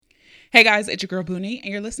Hey guys, it's your girl Booney,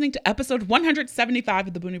 and you're listening to episode 175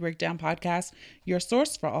 of the Booney Breakdown podcast, your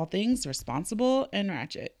source for all things responsible and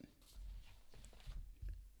ratchet.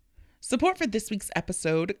 Support for this week's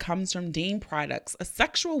episode comes from Dame Products, a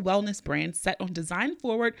sexual wellness brand set on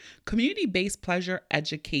design-forward, community-based pleasure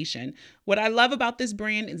education. What I love about this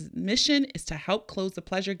brand is mission is to help close the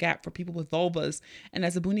pleasure gap for people with vulvas. And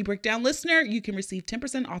as a Booney Breakdown listener, you can receive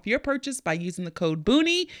 10% off your purchase by using the code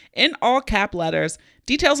Booney in all cap letters.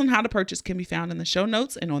 Details on how to purchase can be found in the show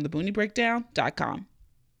notes and on thebooneybreakdown.com.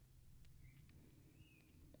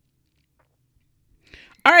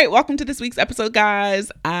 All right, welcome to this week's episode,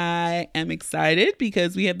 guys. I am excited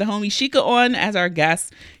because we have the homie Shika on as our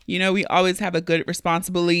guest. You know, we always have a good,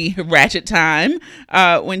 responsibly ratchet time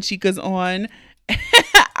when Shika's on.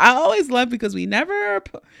 I always love because we never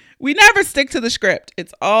stick to the script.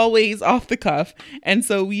 It's always off the cuff. And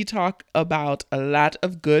so we talk about a lot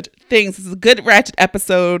of good things. This is a good ratchet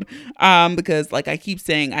episode because like I keep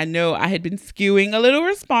saying, I know I had been skewing a little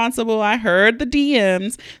responsible. I heard the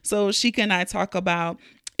DMs. So Shika and I talk about,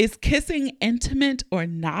 is kissing intimate or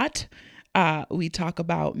not? We talk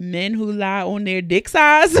about men who lie on their dick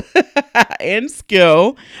size and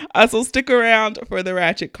skill. So stick around for the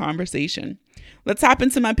ratchet conversation. Let's hop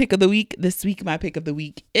into my pick of the week. This week, my pick of the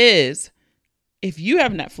week is, if you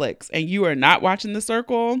have Netflix and you are not watching The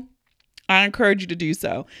Circle, I encourage you to do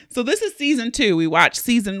so. So this is season 2. We watched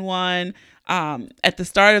season 1 at the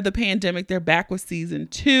start of the pandemic. They're back with season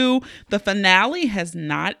 2. The finale has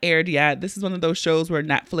not aired yet. This is one of those shows where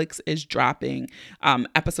Netflix is dropping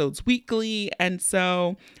episodes weekly. And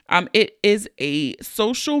so it is a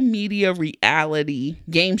social media reality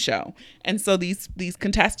game show. And so these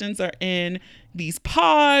contestants are in these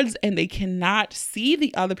pods and they cannot see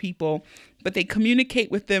the other people, but they communicate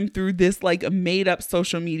with them through this like made up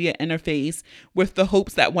social media interface with the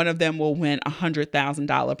hopes that one of them will win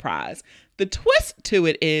 $100,000 prize. The twist to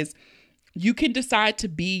it is you can decide to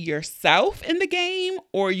be yourself in the game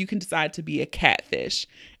or you can decide to be a catfish.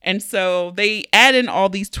 And so they add in all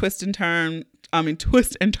these twists and turns.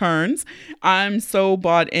 I'm so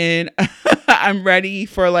bought in. I'm ready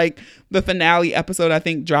for like the finale episode, I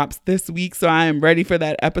think drops this week. So I am ready for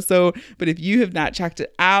that episode. But if you have not checked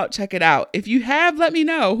it out, check it out. If you have, let me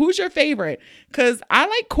know. Who's your favorite? Because I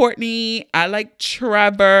like Courtney. I like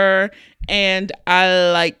Trevor. And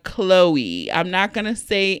I like Chloe. I'm not going to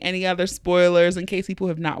say any other spoilers in case people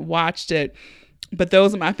have not watched it. But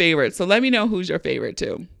those are my favorites. So let me know who's your favorite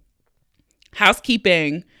too.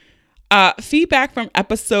 Housekeeping. Feedback from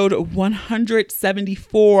episode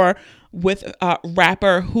 174 with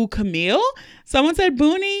rapper Who Camille. Someone said,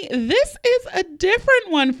 Booney, this is a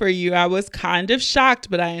different one for you. I was kind of shocked,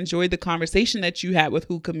 but I enjoyed the conversation that you had with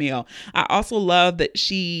Who Camille. I also love that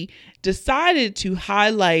she decided to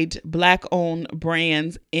highlight Black-owned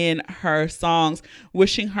brands in her songs,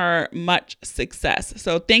 wishing her much success.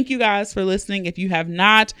 So thank you guys for listening. If you have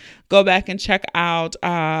not, go back and check out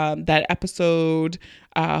that episode,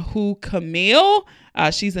 Who Camille.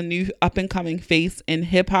 She's a new up-and-coming face in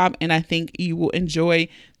hip-hop, and I think you will enjoy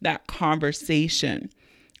that conversation.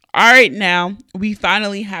 All right, now we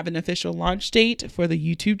finally have an official launch date for the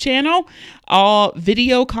YouTube channel. All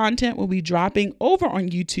video content will be dropping over on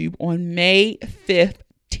YouTube on May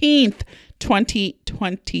 15th,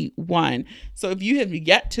 2021. So if you have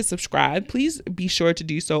yet to subscribe, please be sure to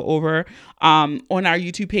do so over on our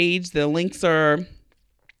YouTube page. The links are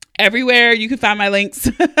everywhere. You can find my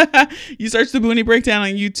links. You search the Booney Breakdown on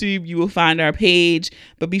YouTube, you will find our page,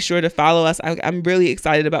 but be sure to follow us. I'm really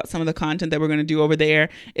excited about some of the content that we're going to do over there.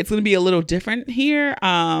 It's going to be a little different here.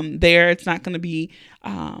 There, it's not going to be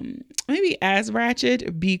maybe as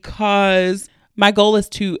ratchet because my goal is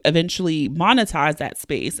to eventually monetize that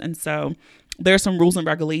space. And so there are some rules and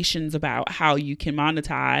regulations about how you can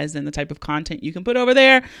monetize and the type of content you can put over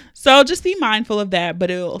there. So just be mindful of that,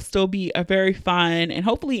 but it'll still be a very fun and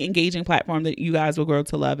hopefully engaging platform that you guys will grow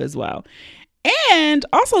to love as well. And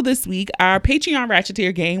also this week, our Patreon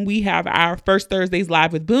Ratcheteer game, we have our first Thursdays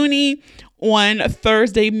live with Booney on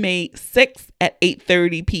Thursday, May 6th at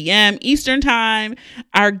 8:30 p.m. Eastern time.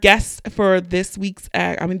 Our guest for this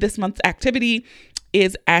month's activity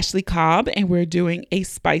is Ashley Cobb, and we're doing a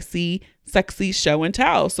spicy, sexy show and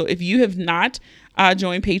tell. So if you have not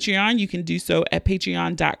joined Patreon, you can do so at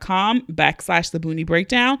patreon.com/The Booney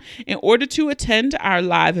Breakdown. In order to attend our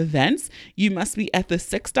live events, you must be at the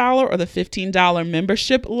 $6 or the $15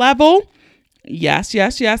 membership level. Yes,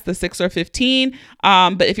 yes, yes. The 6 or 15.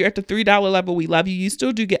 But if you're at the $3 level, we love you. You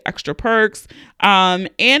still do get extra perks. And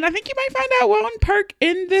I think you might find out one perk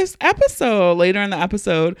in this episode, later in the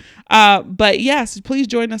episode. But yes, please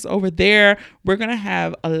join us over there. We're gonna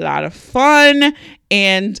have a lot of fun.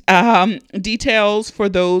 And details for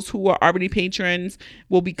those who are already patrons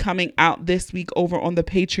will be coming out this week over on the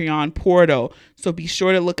Patreon portal. So be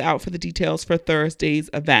sure to look out for the details for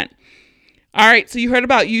Thursday's event. All right, so you heard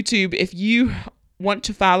about YouTube. If you want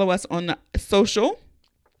to follow us on social,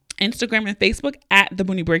 Instagram and Facebook at The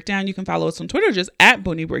Boonie Breakdown. You can follow us on Twitter just at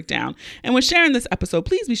Boonie Breakdown. And when sharing this episode,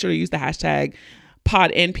 please be sure to use the hashtag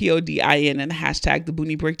PODIN, PODIN, and the hashtag The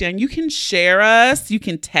Boonie Breakdown. You can share us. You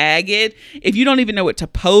can tag it. If you don't even know what to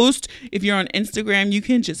post, if you're on Instagram, you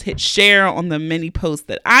can just hit share on the many posts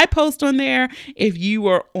that I post on there. If you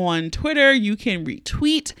are on Twitter, you can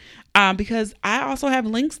retweet. Because I also have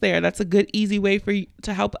links there. That's a good, easy way for you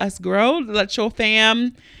to help us grow. Let your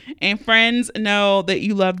fam and friends know that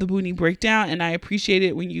you love the Boonie Breakdown. And I appreciate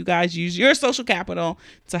it when you guys use your social capital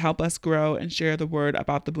to help us grow and share the word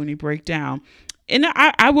about the Boonie Breakdown. And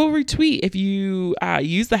I will retweet if you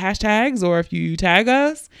use the hashtags or if you tag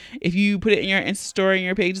us. If you put it in your Insta story and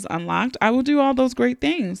your page is unlocked, I will do all those great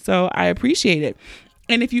things. So I appreciate it.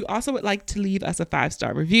 And if you also would like to leave us a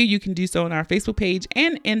 5-star review, you can do so on our Facebook page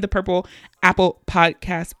and in the purple Apple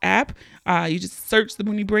Podcast app. You just search the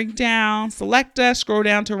Boonie Breakdown, select us, scroll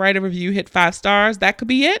down to write a review, hit 5 stars. That could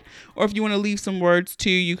be it. Or if you want to leave some words too,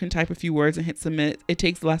 you can type a few words and hit submit. It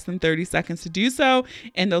takes less than 30 seconds to do so.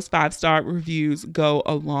 And those 5-star reviews go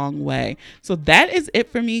a long way. So that is it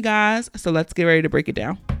for me, guys. So let's get ready to break it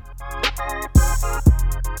down.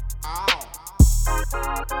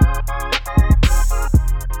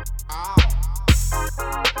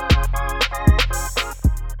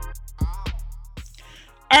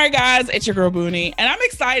 All right, guys, it's your girl Boonie, and I'm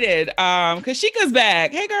excited because Shika's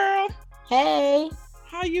back. Hey, girl. Hey.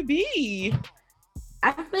 How you be?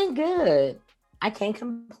 I've been good. I can't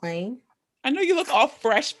complain. I know you look all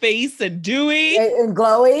fresh face and dewy. And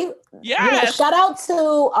glowy. Yeah. Shout out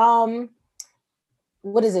to,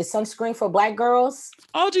 what is it, sunscreen for Black girls?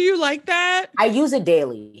 Oh, do you like that? I use it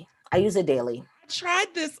daily. I tried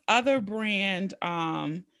this other brand.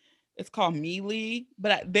 It's called Mealy,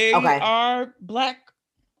 but they are Black.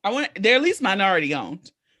 They're at least minority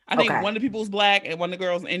owned. I think one of the people's Black and one of the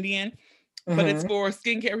girls Indian, but it's for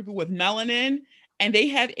skincare people with melanin, and they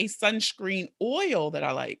have a sunscreen oil that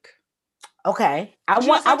I like. Okay,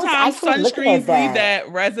 sometimes sunscreens leave that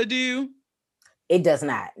residue. It does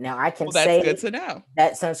not. Now I can say that's good to know.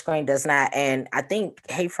 That sunscreen does not, and I think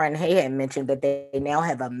Hey had mentioned that they now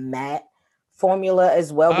have a matte formula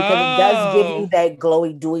as well because it does give you that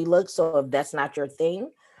glowy, dewy look. So if that's not your thing.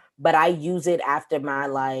 But I use it after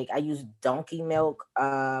I use donkey milk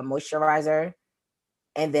moisturizer.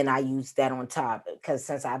 And then I use that on top because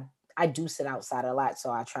since I do sit outside a lot.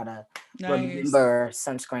 So I try to remember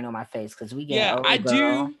sunscreen on my face because we get old, I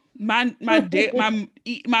girl. do. My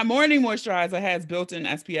morning moisturizer has built-in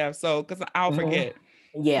SPF. So because I'll forget.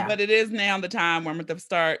 Yeah. But it is now the time where I'm going to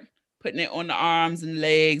start putting it on the arms and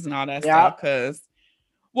legs and all that stuff because...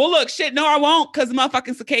 Well, look, shit, no, I won't because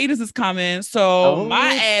motherfucking cicadas is coming. So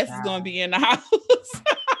my ass is going to be in the house.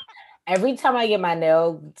 Every time I get my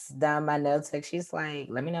nails done, my nail tech, she's like,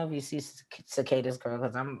 let me know if you see cicadas, girl,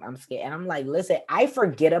 because I'm scared. And I'm like, listen, I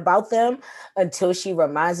forget about them until she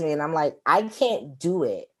reminds me. And I'm like, I can't do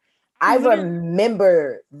it. I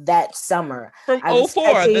remember that summer. From 04,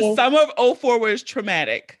 the summer of 04 was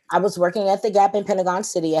traumatic. I was working at the Gap in Pentagon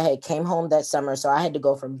City. I had came home that summer. So I had to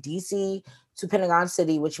go from DC to Pentagon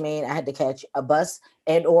City, which meant I had to catch a bus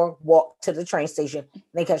and or walk to the train station,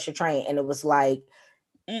 then catch the train. And it was like,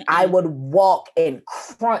 I would walk and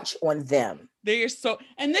crunch on them.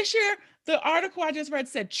 And this year, the article I just read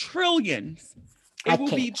said trillions. It will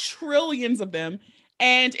be trillions of them.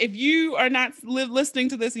 And if you are not listening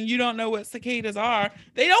to this and you don't know what cicadas are,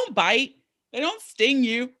 they don't bite. They don't sting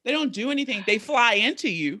you. They don't do anything. They fly into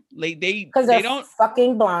you. Because they don't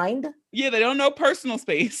fucking blind. Yeah, they don't know personal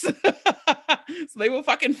space. So they will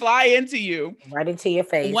fucking fly into you. Right into your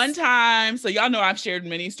face. One time, so y'all know I've shared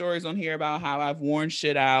many stories on here about how I've worn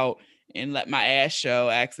shit out and let my ass show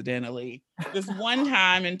accidentally. This one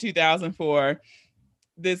time in 2004,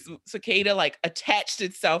 this cicada attached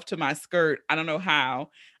itself to my skirt. I don't know how.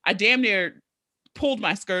 I damn near pulled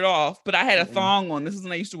my skirt off, but I had a thong on. This is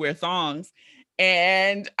when I used to wear thongs.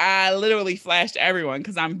 And I literally flashed everyone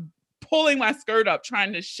because I'm pulling my skirt up,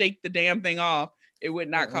 trying to shake the damn thing off. It would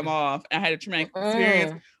not come off. I had a traumatic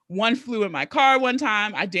experience. One flew in my car one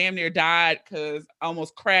time. I damn near died because I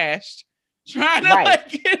almost crashed trying to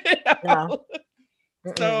get it out.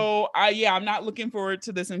 Mm-mm. So I'm not looking forward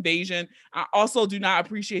to this invasion. I also do not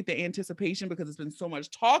appreciate the anticipation because there's been so much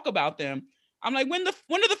talk about them. I'm like, when the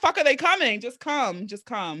fuck are they coming? Just come, so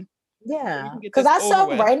we Yeah, can get because this I over saw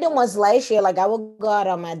with. random ones last year. Like I would go out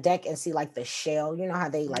on my deck and see like the shell. You know how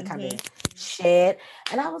they like kind of Hmm. shed,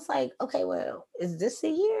 and I was like, okay, well, is this a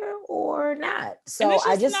year or not? And So it's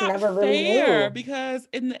I just just not never really fair knew. because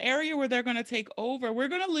in the area where they're going to take over, we're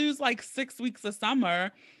going to lose like 6 weeks of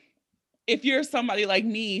summer. If you're somebody like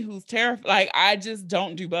me who's terrified, like I just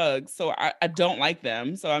don't do bugs, so I don't like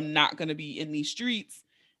them. So I'm not going to be in these streets.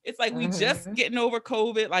 It's like we Hmm. just getting over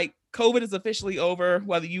COVID. Like COVID is officially over,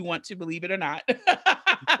 whether you want to believe it or not.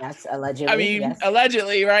 Yes, I allegedly, mean, yes.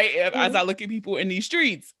 allegedly, right? As I Mhm. look at people in these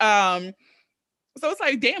streets. So it's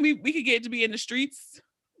like, damn, we could get to be in the streets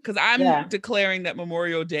because I'm Yeah, declaring that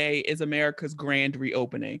Memorial Day is America's grand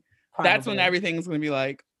reopening. That's when probably. everything's gonna be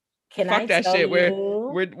like, Can fuck I that tell shit. We're you?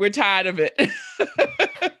 we're we're tired of it.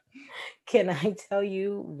 Can I tell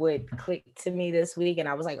you what clicked to me this week? And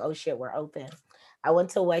I was like, oh shit, we're open. I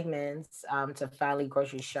went to Wegmans to finally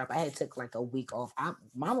grocery shop. I had took like a week off.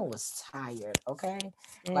 Mama was tired, okay?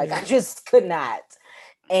 Oh Like I yeah. just could not.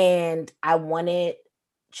 And I wanted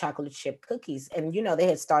chocolate chip cookies. And they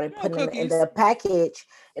had started No putting them in cookies. the package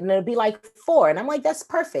and it'd be like four. And I'm like, that's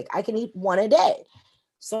perfect. I can eat one a day.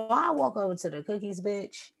 So I walk over to the cookies,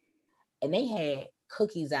 bitch, and they had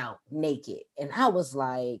cookies out naked. And I was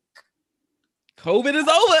like, COVID is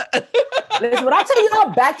over. listen, when I tell you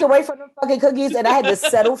I backed away from the fucking cookies and I had to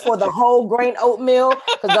settle for the whole grain oatmeal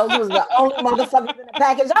because those was the only motherfuckers in the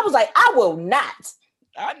package, I was like, I will not.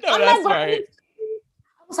 I know I'm not that's going to right. eat.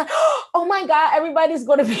 I was like, oh my God, everybody's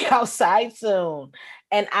going to be outside soon.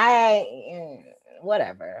 And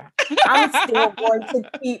whatever. I'm still going to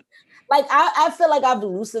keep, like, I feel like I've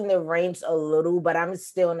loosened the reins a little, but I'm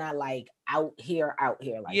still not like out here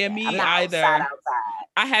like Yeah, that. I'm me not either. outside.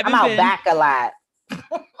 I I'm haven't out been back a lot.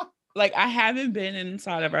 like I haven't been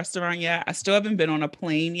inside a restaurant yet. I still haven't been on a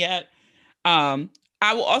plane yet. Um,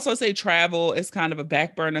 I will also say travel is kind of a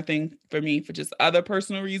back burner thing for me for just other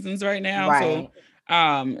personal reasons right now. So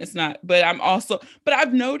Right. it's not, but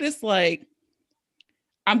I've noticed like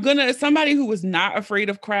I'm gonna as somebody who was not afraid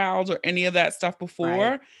of crowds or any of that stuff Right.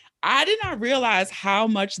 before, I did not realize how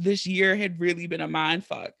much this year had really been a mind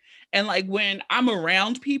fuck. And like when I'm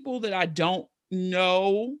around people that I don't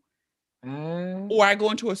know, Mm, or I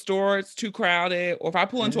go into a store, it's too crowded, or if I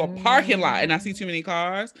pull into a parking lot and I see mm. too many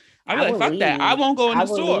cars, I'll I be like, will fuck that. I leave. won't go in I the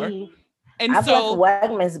will store. leave. And I've left so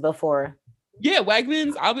Wegmans before. yeah,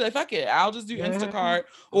 Wegmans, I'll be like, fuck it. I'll just do Hmm. Instacart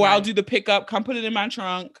or I'll Right. do the pickup, come put it in my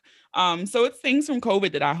trunk. So it's things from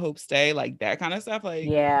COVID that I hope stay, like that kind of stuff. Like,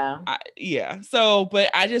 Yeah. yeah. So,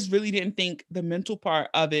 but I just really didn't think the mental part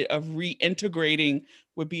of it, of reintegrating,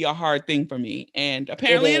 would be a hard thing for me. And It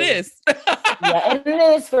apparently it is. is. Yeah, and it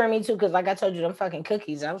is for me too, because like I told you, them fucking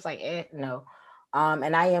cookies. I was like, no.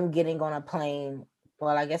 And I am getting on a plane.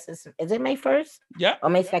 Well, I guess is it May 1st Yep. or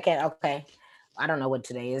May 2nd? Okay. I don't know what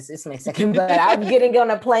today is. It's May 2nd, but I'm getting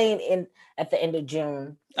on a plane in at the end of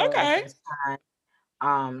June for like Okay. this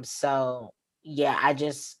time. So yeah,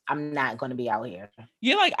 I'm not gonna be out here.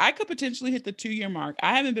 Yeah, like I could potentially hit the 2 year mark.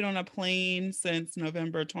 I haven't been on a plane since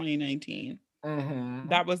November 2019. Hmm.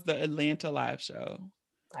 That was the Atlanta live show.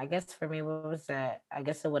 I guess for me, what was that? I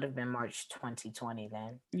guess it would have been March 2020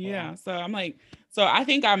 then. Yeah. Yeah. So I'm like, so I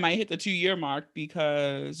think I might hit the 2 year mark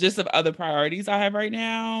because just of other priorities I have right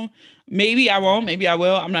now. Maybe I won't, maybe I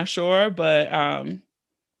will. I'm not sure. But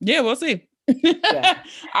yeah, we'll see. Yeah.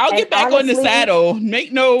 I'll And get back on the honestly, saddle. to be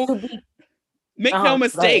Make no go ahead.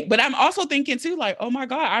 mistake. But I'm also thinking too, like, oh my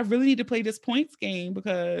God, I really need to play this points game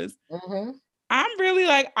because Hmm. I'm really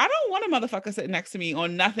like, I don't want a motherfucker sitting next to me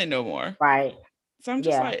on nothing no more. Right. So I'm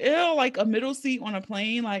just Yeah. like, ew, like a middle seat on a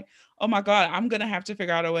plane. Like, oh my God, I'm gonna have to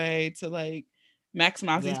figure out a way to like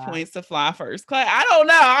maximize these Yeah. points to fly first. Class. I don't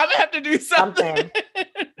know. I'm gonna have to do something. Something.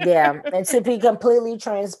 Yeah. And to be completely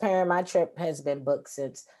transparent, my trip has been booked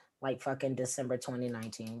since like fucking December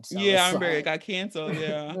 2019. So Yeah, I it's remember it like, got canceled.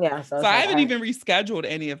 Yeah. yeah. So So it's I like, haven't even rescheduled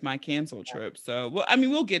any of my canceled trips. So well, I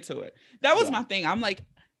mean, we'll get to it. That was yeah. my thing. I'm like,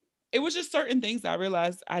 it was just certain things I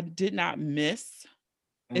realized I did not miss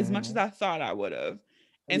as much as Hmm. I thought I would have.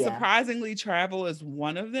 And Yeah. surprisingly, travel is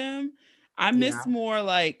one of them. I miss Yeah. more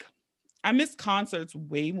like I miss concerts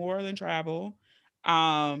way more than travel.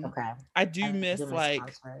 Okay. I I do do miss miss like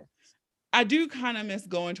concerts. I do kind of miss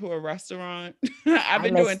going to a restaurant. I've I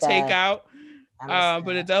been miss doing that. takeout, I miss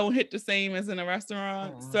but it that. don't hit the same as in a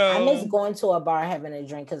restaurant. I miss So going to a bar having a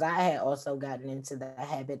drink because I had also gotten into the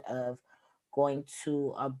habit of going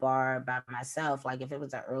to a bar by myself. Like if it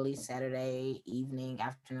was an early Saturday evening,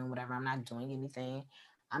 afternoon, whatever, I'm not doing anything.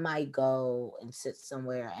 I might go and sit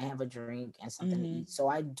somewhere and have a drink and something to Mm-hmm. eat. So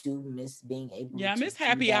I do miss being able Yeah, I to miss do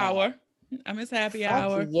happy that. hour. I miss happy Fuck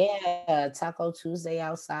hour. yeah, Taco Tuesday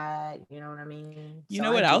outside. You know what I mean? So You I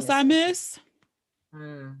know do what miss else those I things. miss?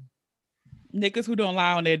 Mm. Niggas who don't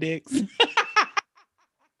lie on their dicks.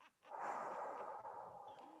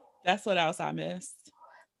 That's what else I miss.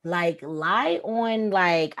 Like lie on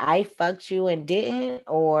like I fucked you and didn't,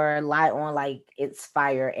 or lie on like it's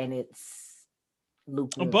fire and it's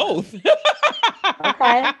lukewarm. Both.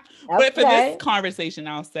 Okay. But for this Okay. conversation,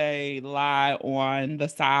 I'll say lie on the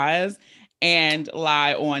size and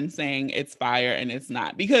lie on saying it's fire and it's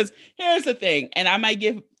not. Because here's the thing, and I might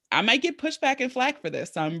get pushback and flack for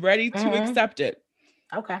this. So I'm ready to Mm-hmm. accept it.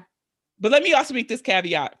 Okay. But let me also make this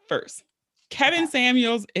caveat first. Okay. Kevin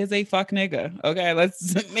Samuels is a fuck nigga. Okay,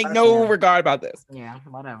 let's make Fuck no him. regard about this. Yeah,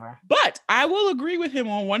 whatever. But I will agree with him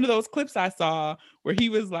on one of those clips I saw where he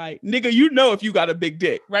was like, nigga, you know if you got a big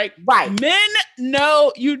dick, right? Right. Men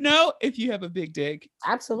know, you know if you have a big dick. You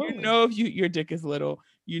Absolutely. know if your dick is little.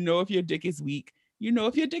 You know if your dick is weak. You know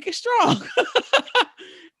if your dick is strong.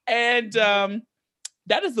 And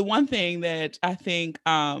that is the one thing that I think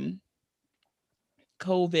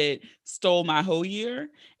COVID stole my whole year.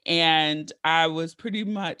 And I was pretty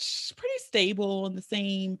stable in the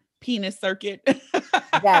same penis circuit.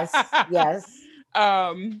 Yes. Yes.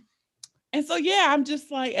 um, and so yeah, I'm just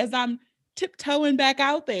like, as I'm tiptoeing back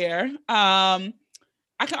out there, I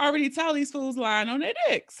can already tell these fools lying on their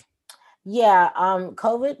dicks. Yeah.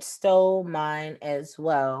 COVID stole mine as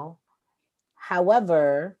well.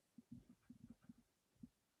 However,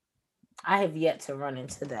 I have yet to run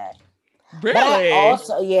into that. But I Really?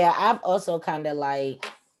 also, yeah, I've also kind of like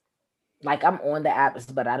I'm on the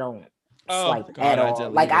apps, but I don't Oh swipe at God, I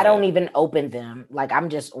all. Like I deleted don't it. even open them. Like I'm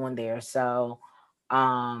just on there. So,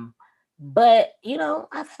 um, but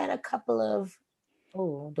I've had a couple of.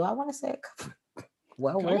 Oh, do I want to say a couple?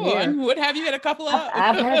 Well, Come we're here. on, what have you had a couple I've, of?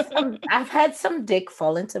 I've had some. I've had some dick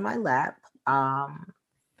fall into my lap.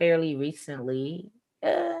 Fairly recently.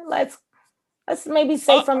 Let's maybe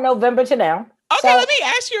say Oh, from November to now. okay, So, let me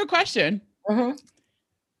ask you a question. mhm.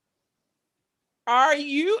 Are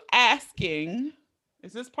you asking,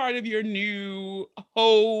 is this part of your new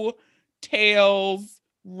whole tails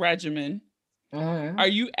regimen? Mhm. Are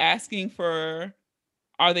you asking for,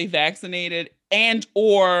 are they vaccinated and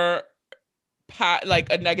or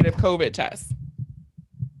like a negative COVID test?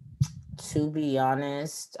 To be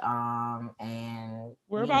honest, and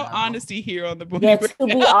We're about honesty here on the yeah, Booty to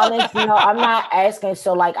be Break. honest, no, I'm not asking.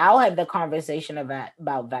 So, like, I'll have the conversation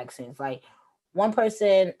about vaccines. Like, one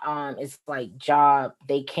person, is like job,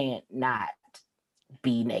 they can't not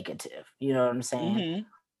be negative. You know what I'm saying?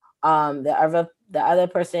 Mm-hmm. The other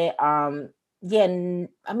person, yeah,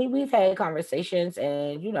 I mean, we've had conversations,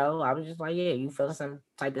 and I was just like, yeah, you feel some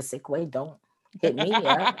type of sick way, don't hit me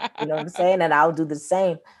up. You know what I'm saying? And I'll do the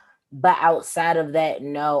same. But outside of that,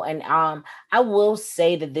 no. And I will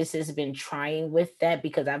say that this has been trying with that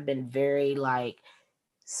because I've been very like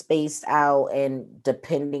spaced out and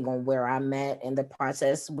depending on where I'm at in the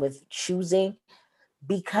process with choosing,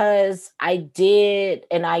 because I did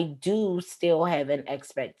and I do still have an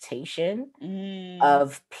expectation Mm,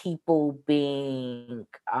 of people being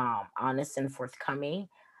honest and forthcoming.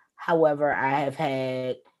 However, I have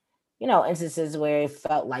had instances where it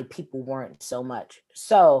felt like people weren't so much.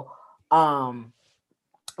 So, um,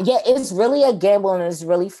 yeah, it's really a gamble and it's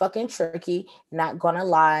really fucking tricky. Not gonna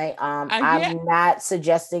lie. I get. I'm not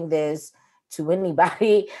suggesting this to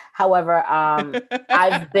anybody. However,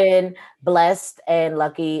 I've been blessed and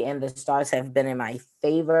lucky, and the stars have been in my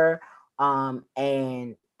favor.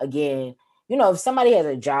 And again, if somebody has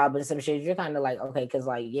a job and some shit, you're kind of like, okay, because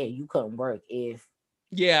like, yeah, you couldn't work if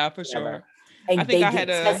Yeah, for whatever, sure. I and think they get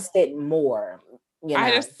tested more. You I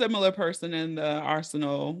had a know, similar person in the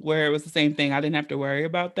arsenal where it was the same thing. I didn't have to worry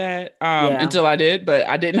about that yeah, until I did, but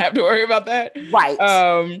I didn't have to worry about that. right.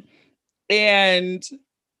 Um, and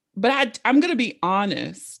but I'm gonna be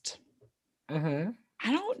honest. Mm-hmm.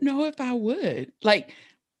 I don't know if I would. Like,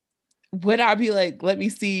 would I be like, let me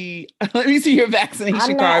see, let me see your vaccination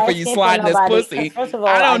I'm not card for you asking for sliding this nobody because pussy? first of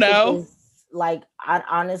I all, I don't think know. it's like I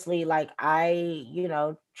honestly like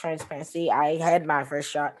transparency. I had my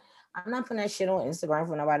first shot. I'm not putting that shit on Instagram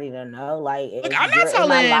for nobody to know. Like Look, if I'm not you're in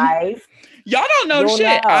my telling life, y'all don't know you'll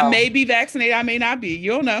shit. I know, may be vaccinated, I may not be.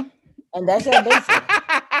 You'll know. and that's your business.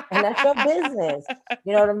 And that's your business.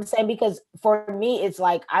 You know what I'm saying? Because for me, it's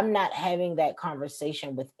like I'm not having that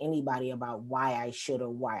conversation with anybody about why I should or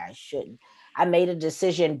why I shouldn't. I made a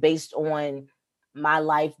decision based on my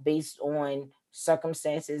life, based on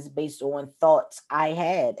circumstances, based on thoughts I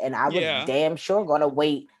had. And I was Yeah. damn sure going to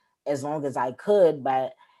wait as long as I could.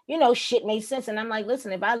 But shit made sense. And I'm like,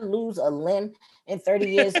 listen, if I lose a limb in 30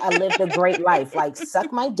 years, I lived a great life. Like,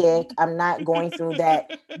 suck my dick. I'm not going through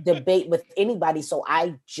that debate with anybody. So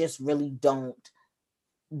I just really don't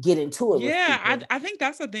get into it with Yeah, people. I think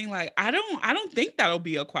that's the thing. Like, I don't think that'll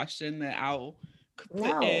be a question that I'll put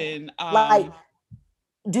No. in. Like,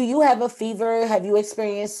 do you have a fever? Have you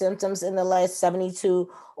experienced symptoms in the last 72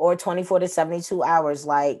 or 24 to 72 hours?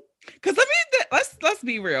 Like, Because let's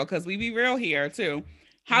be real, because we be real here too.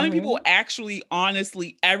 How many people mm-hmm. actually,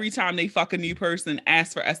 honestly, every time they fuck a new person,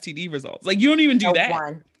 ask for STD results? Like, you don't even do No that.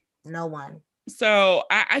 one. No one. So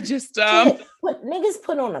I just Shit. But niggas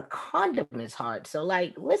put on a condom is hard. So,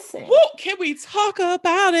 like, listen. well, can we talk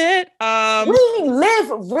about it? We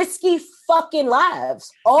live risky fucking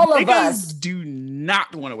lives. All of us. Niggas do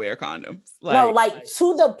not want to wear condoms. No, Like, like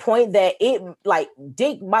to the point that it like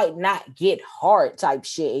dick might not get hard type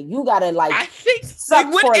shit. You gotta like I think, like,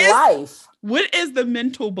 suck for life. what is the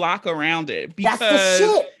mental block around it? That's the Because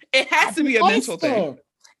shit. it has I've to been be a mental thing. asking.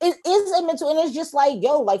 It is a mental, and it's just like,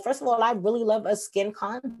 yo, like, first of all, I really love a skin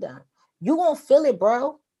condom. You gonna feel it,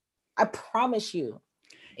 bro. I promise you.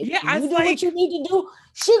 If Yeah, you it's do what like, you need to do,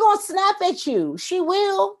 she gonna snap at you. She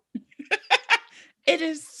will. it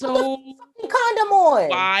is Put the so fucking condom on.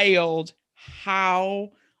 wild how,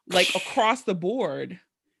 like, across the board,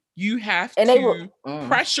 you have And they will to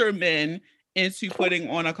pressure men into putting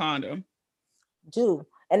on a condom. do.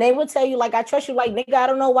 And they will tell you, like, I trust you. Like, nigga, I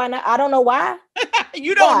don't know why not. I don't know why.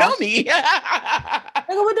 You don't know me. Nigga,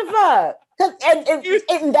 what the fuck?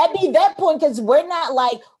 And that be that point, because we're not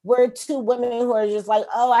like, we're two women who are just like,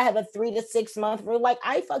 oh, I have a 3 to 6 month. We're like,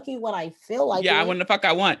 I fuck you when I feel like Yeah, it. when the fuck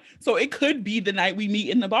I want. So it could be the night we meet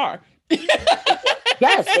in the bar.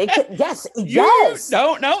 Yes, it could. Yes, You yes.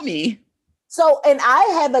 don't know me. So, and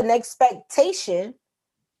I have an expectation.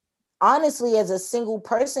 Honestly, as a single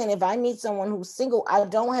person, if I meet someone who's single, I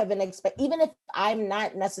don't have an even if I'm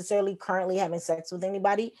not necessarily currently having sex with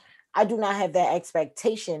anybody, I do not have that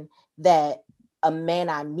expectation that a man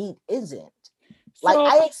I meet isn't. Like, So,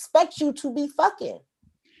 I expect you to be fucking.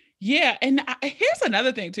 yeah, and here's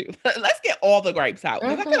another thing too. Let's get all the gripes out,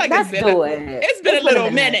 because I feel like Let's do it. It's been a little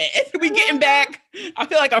minute. We getting back. I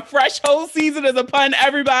feel like a fresh whole season is upon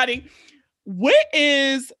everybody. What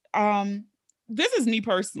is this is me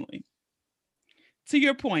personally. To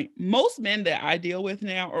your point, most men that I deal with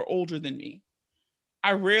now are older than me.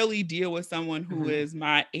 I rarely deal with someone who is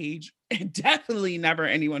my age, and definitely never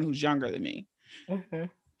anyone who's younger than me.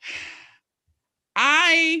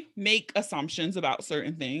 I make assumptions about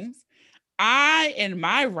certain things. I, in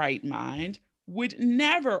my right mind, would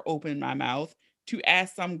never open my mouth to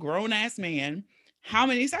ask some grown ass man how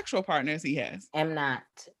many sexual partners he has. I'm not.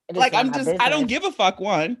 Like, I don't give a fuck,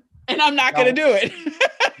 one, and I'm not going to do it.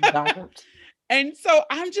 Don't. And so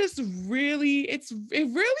I'm just really, it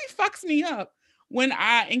really fucks me up when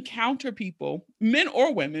I encounter people, men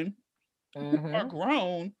or women, who are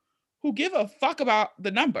grown, who give a fuck about the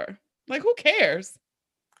number. Like, who cares?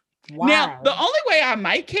 Why? Now, the only way I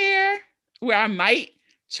might care, where I might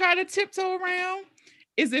try to tiptoe around,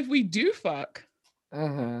 is if we do fuck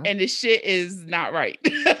and the shit is not right.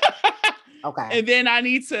 Okay. And then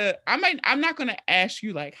I'm not going to ask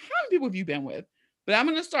you, like, how many people have you been with? But I'm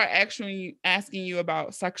going to start actually asking you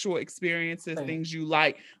about sexual experiences, things you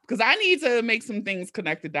like, because I need to make some things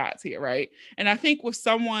connect the dots here, right? And I think with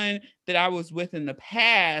someone that I was with in the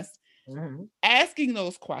past, asking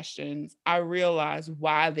those questions, I realized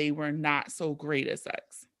why they were not so great at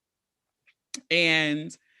sex.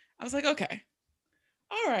 And I was like, okay,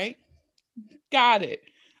 all right, got it.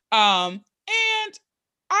 And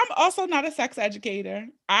I'm also not a sex educator.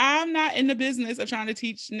 I'm not in the business of trying to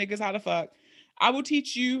teach niggas how to fuck. I will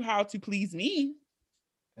teach you how to please me,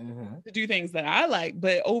 to do things that I like.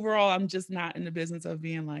 But overall, I'm just not in the business of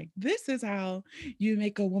being like, this is how you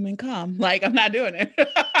make a woman come. Like, I'm not doing it.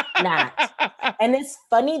 Not. And it's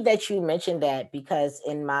funny that you mentioned that, because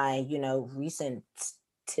in my, recent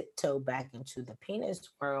tiptoe back into the penis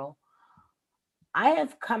world, I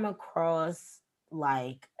have come across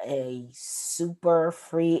like a super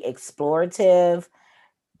free explorative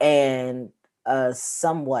and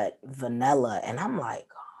somewhat vanilla. And I'm like,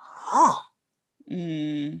 huh.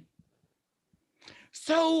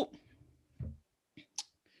 So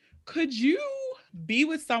could you be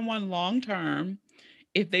with someone long term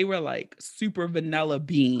if they were like super vanilla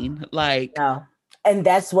bean? Like, no. And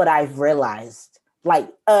that's what I've realized.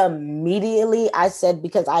 Like, immediately I said,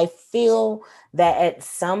 because I feel that at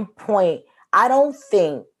some point, I don't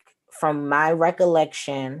think, from my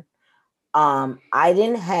recollection, I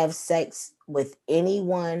didn't have sex with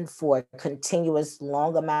anyone for a continuous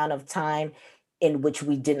long amount of time in which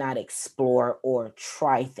we did not explore or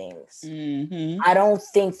try things. Mm-hmm. I don't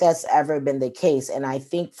think that's ever been the case. And I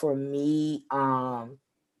think for me,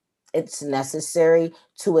 it's necessary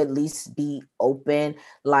to at least be open.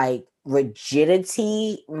 Like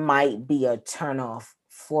rigidity might be a turnoff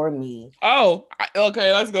for me. Oh,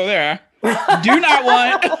 okay, let's go there. Do not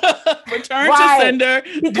want return to Right. sender.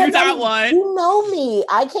 Do Because not want. you know me,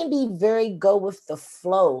 I can be very go with the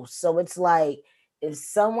flow. So it's like if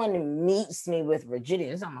someone meets me with rigidity,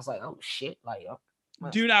 it's almost like, oh shit, like, oh,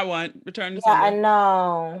 well, Do not want return to yeah, I sender.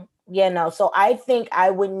 know. Yeah, no. So I think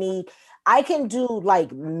I would need, I can do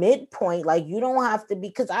like midpoint. Like you don't have to be,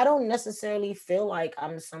 because I don't necessarily feel like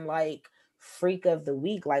I'm some like freak of the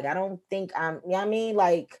week. Like I don't think I'm, you know what I mean?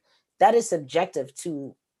 Like that is subjective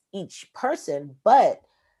to each person, but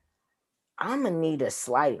I'm gonna need a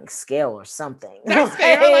sliding scale or something. That's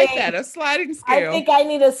fair. I like Like, that. A sliding I scale. think I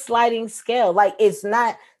need a sliding scale. Like it's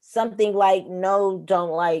not something like no, don't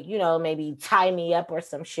like, maybe tie me up or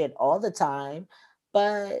some shit all the time.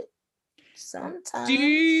 But Do sometimes.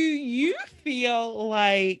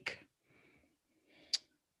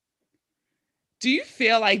 you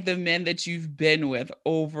feel like the men that you've been with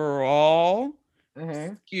overall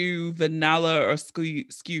Mm-hmm. skew vanilla or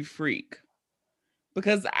skew freak?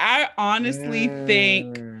 Because I honestly think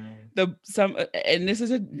Mm. and this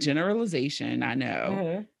is a generalization, I know.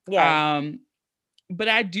 Mm-hmm. Yeah. Um, but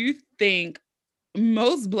I do think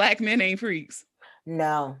most black men ain't freaks.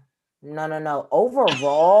 No. No, no, no.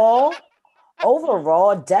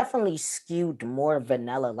 Overall, definitely skewed more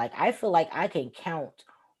vanilla. Like I feel like I can count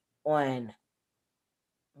on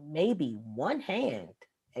maybe one hand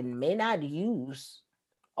and may not use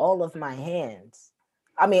all of my hands.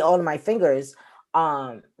 I mean, all of my fingers.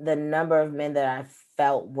 The number of men that I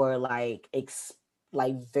felt were like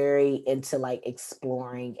like very into like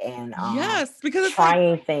exploring and Yes, because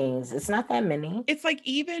trying things. It's not that many. it's like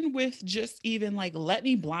even with just even like let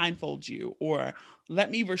me blindfold you or let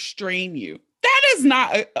me restrain you. That is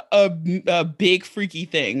not a big freaky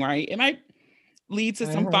thing, right? It might lead to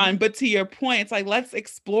some Mm-hmm. fun, but to your point, it's like let's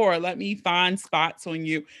explore. Let me find spots on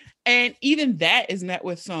you, and even that is met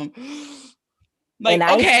with some And like,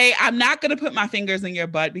 okay, I'm not gonna put my fingers in your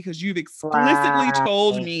butt because you've explicitly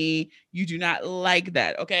told right, me you do not like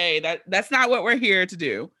that. Okay, that's not what we're here to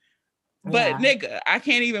do. But yeah, nigga, I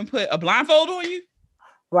can't even put a blindfold on you.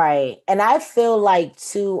 right. And I feel like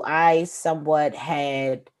too, I somewhat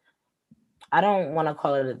had, I don't want to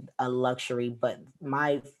call it a luxury, but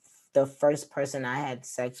the first person I had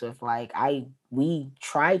sex with, like we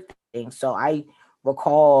tried things. So I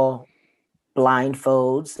recall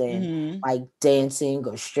blindfolds and Mm-hmm. like dancing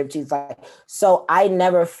or striptease. Like, so I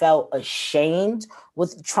never felt ashamed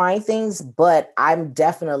with trying things, but I'm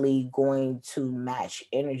definitely going to match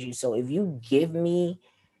energy. So if you give me,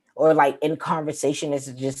 or like in conversation,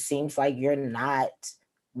 it just seems like you're not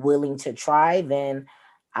willing to try, then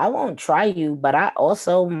I won't try you, but I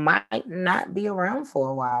also might not be around for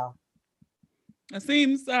a while. It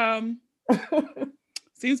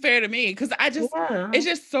seems fair to me because Yeah. it's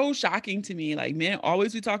just so shocking to me. Like men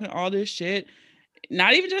always be talking all this shit,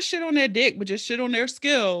 not even just shit on their dick, but just shit on their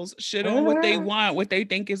skills, shit on what they Hmm. want, what they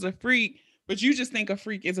think is a freak. But you just think a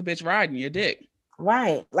freak is a bitch riding your dick.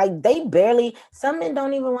 Right. Like they barely, some men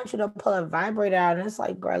don't even want you to pull a vibrator out. And it's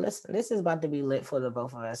like, bro, listen, this is about to be lit for the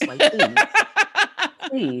both of us. Like,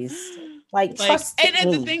 please. Like, Like, trust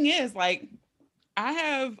and the me. thing is, like, I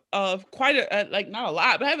have quite like not a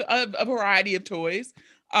lot, but I have a variety of toys.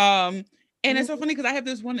 Um, and it's so Mhm. funny because I have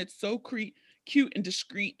this one that's so cute and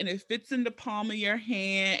discreet, and it fits in the palm of your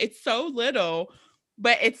hand. It's so little,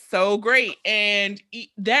 but it's so great. And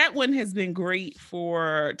that one has been great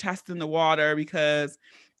for testing the water because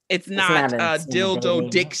it's It's not not a dildo intimidating.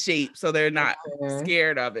 dick shape, so they're not Mhm.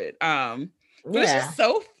 scared of it. But it's Yeah. just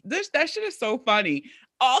so this that shit is so funny.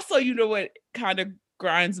 Also, you know what kind of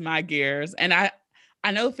grinds my gears, and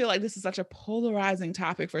I know feel like this is such a polarizing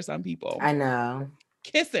topic for some people. I know.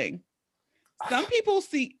 Kissing. Some people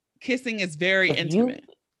see kissing as very If you, intimate.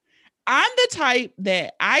 I'm the type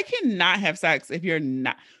that I cannot have sex if you're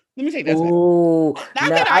not. Let me take this back. ooh, Not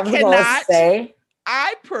no, that I I was gonna cannot. say,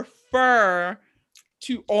 I prefer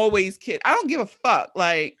to always kiss. I don't give a fuck.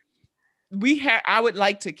 Like I would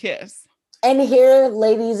like to kiss. and here,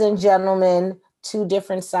 ladies and gentlemen, two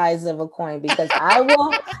different sides of a coin, because I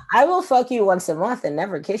will fuck you once a month and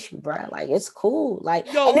never kiss you, bro. Like it's cool.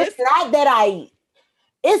 Like, Yo, and it's listen. not that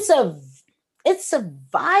it's a it's a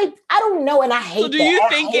vibe. I don't know, and I So hate that.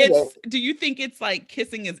 I hate it. do you think it's like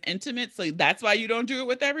kissing is intimate, so that's why you don't do it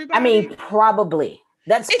with I everybody? mean, probably.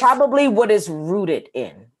 That's probably what it's rooted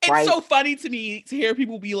in, It's right? so funny to me to hear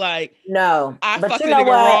people be like, No, I but fucked you a know nigga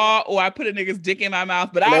what? raw or I put a nigga's dick in my mouth,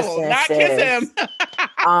 but I will Listen, not kiss him. sis.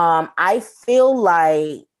 I feel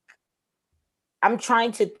like I'm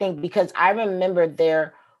trying to think because I remember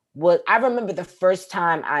the first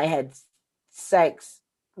time I had sex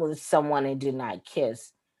with someone and did not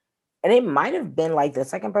kiss. And it might have been like the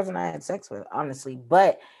second person I had sex with, honestly.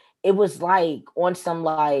 But it was like on some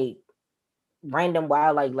like random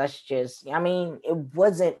wild, like let's just I mean, it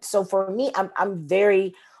wasn't so for me, I'm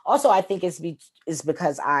very also I think it's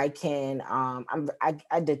because I can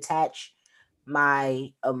I detach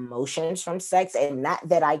my emotions from sex, and not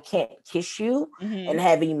that I can't kiss you and Mm-hmm.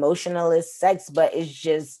 have emotionless sex, but it's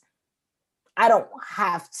just I don't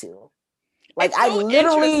have to. Like It's I so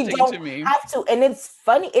literally interesting don't to me. have to. And it's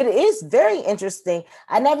funny. It is very interesting.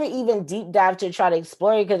 I never even deep dive to try to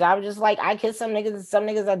explore it because I was just like, I kiss some niggas and some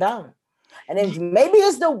niggas I don't. And then maybe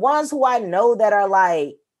it's the ones who I know that are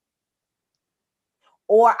like,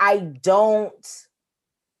 or I don't.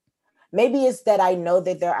 Maybe it's that I know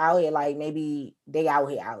that they're out here, like maybe they out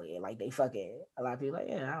here, like they fucking a lot of people like,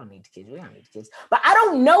 yeah, I don't need to kiss you, I don't need to kiss. But I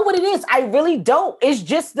don't know what it is. I really don't. It's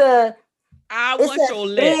just I it's want a your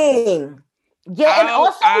lips. thing. Yeah, and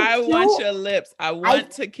also I want too, your lips. I I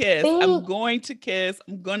want to kiss. I'm think going to kiss.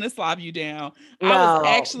 I'm going to slob you down. I was no,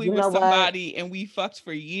 actually you with know what? somebody and we fucked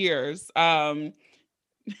for years.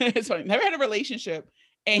 It's funny. Never had a relationship.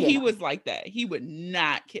 And he Yeah. was like that. He would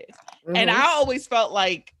not kiss. And Mm-hmm. I always felt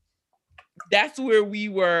like that's where we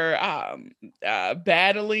were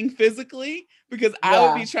battling physically because I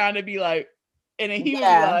would be Yeah. trying to be like, and then he would be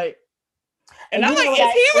Yeah. like, and And I'm you know like, what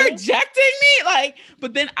is I he think? rejecting me? Like,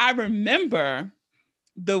 but then I remember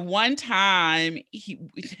the one time he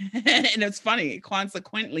and it's funny,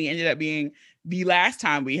 consequently ended up being the last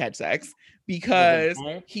time we had sex Was it because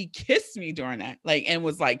bad? he kissed me during that, like, and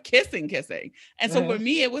was like kissing. And so for Mm-hmm.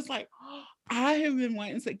 me, it was like, oh, I have been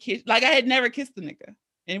wanting to kiss, like I had never kissed the nigga.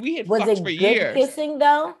 And we had Was fucked for it good years. kissing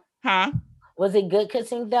though? Huh? Was it good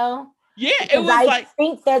kissing though? Yeah, it Because was I like,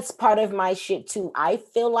 think that's part of my shit too. I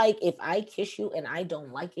feel like if I kiss you and I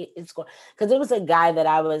don't like it, it's going. Because it was a guy that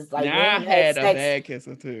I was like, nah, I had a bad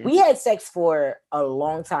kisser too. we had sex for a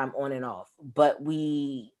long time on and off, but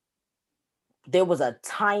there was a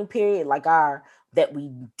time period like our that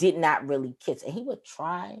we did not really kiss, and he would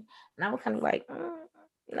try, and I would kind of like,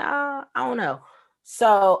 nah, I don't know.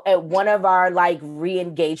 So at one of our like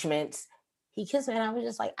re-engagements, he kissed me, and I was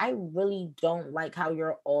just like, I really don't like how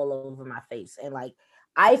you're all over my face, and like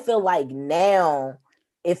I feel like now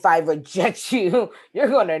if I reject you, you're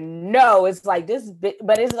gonna know it's like this bit,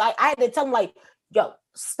 but it's like I had to tell him like, yo,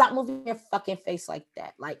 stop moving your fucking face like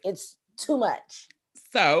that, like it's too much.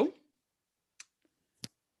 So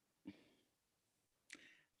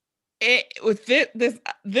it with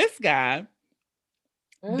this guy,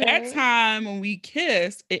 that Mm-hmm. time when we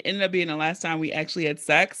kissed, it ended up being the last time we actually had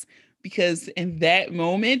sex because in that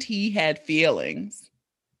moment he had feelings.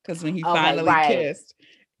 Because when he Okay, finally right. kissed,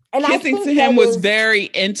 And I kissing to think him that was is very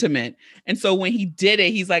intimate. And so when he did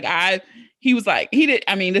it, he was like, he did,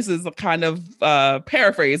 I mean, this is a kind of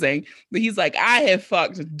paraphrasing, but he's like, I have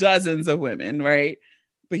fucked dozens of women, right?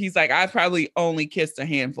 But he's like, I probably only kissed a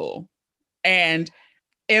handful. And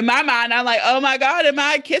in my mind, I'm like, oh my God, am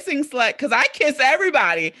I a kissing slut? Because I kiss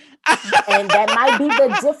everybody. and that might be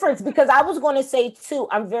the difference because I was going to say too,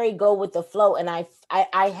 I'm very go with the flow, and I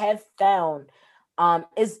have found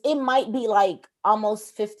is it might be like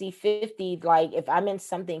almost 50-50. Like if I'm in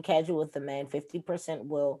something casual with a man, 50%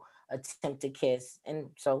 will attempt to kiss,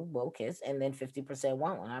 and so we'll kiss, and then 50%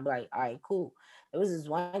 won't. And I'm like, all right, cool. There was this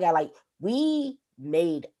one guy, like we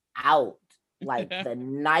made out like the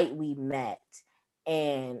night we met,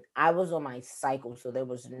 and I was on my cycle, so there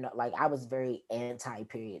was no like I was very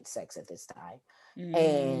anti-period sex at this time,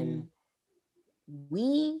 and Mm,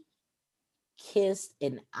 we kissed,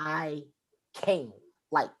 and I came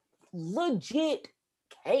like legit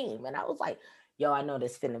came, and I was like, yo, I know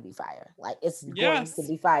this finna be fire, like it's going to yes.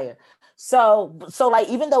 be fire. So like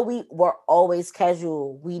even though we were always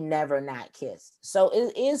casual, we never not kissed, so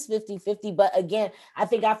it is 50-50. But again, I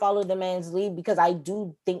think I follow the man's lead because I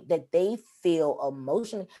do think that they feel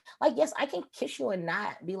emotionally like, yes, I can kiss you and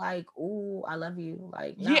not be like, ooh, I love you,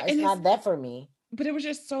 like no, Yeah. it's not that for me. But it was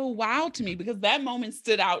just so wild to me because that moment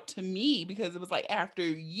stood out to me because it was like after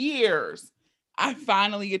years, I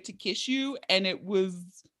finally get to kiss you. And it was,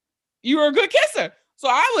 you were a good kisser. So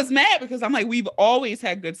I was mad because I'm like, we've always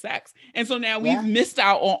had good sex. And so now we've Yeah. missed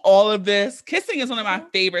out on all of this. Kissing is one of my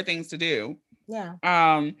Mhm. favorite things to do. Yeah.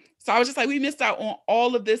 So I was just like, we missed out on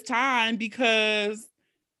all of this time because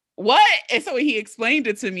what? And so when he explained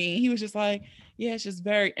it to me, he was just like, yeah, it's just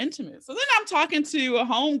very intimate. So then I'm talking to a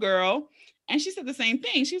homegirl, and she said the same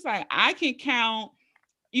thing. She's like, I can count,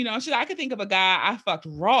 I could think of a guy I fucked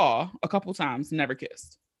raw a couple times, never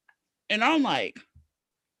kissed. And I'm like,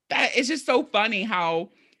 that it's just so funny how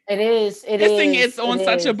kissing is on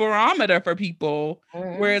such a barometer for people.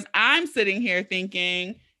 Whereas I'm sitting here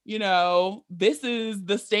thinking, this is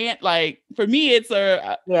the stand. Like for me, it's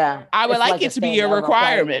I would like it to be a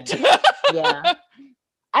requirement. Yeah.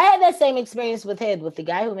 I had that same experience with the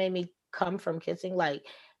guy who made me come from kissing. Like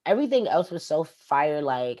everything else was so fire.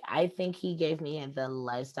 Like I think he gave me the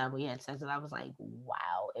last time we had sex, and I was like,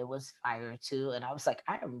 wow, it was fire too. And I was like,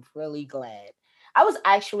 I am really glad. I was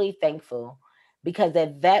actually thankful because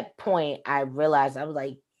at that point I realized I was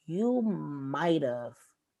like, you might have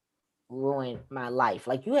ruined my life.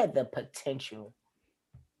 Like you had the potential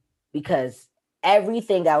because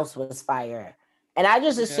everything else was fire. And I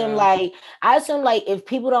just assume like if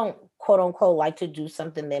people don't quote unquote like to do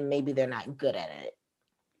something, then maybe they're not good at it.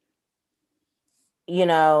 I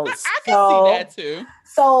can see that too.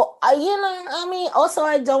 So I mean, also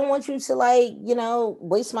I don't want you to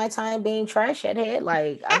waste my time being trash at head.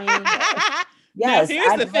 Like, I mean, yes. Now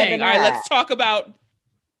here's the thing. All right, let's talk about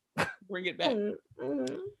bring it back.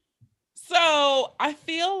 Mm-hmm. So I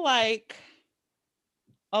feel like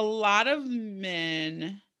a lot of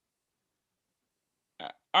men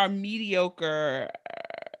are mediocre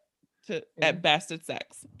at best at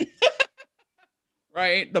sex.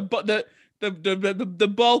 Right? The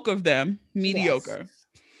bulk of them mediocre. Yes.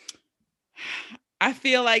 I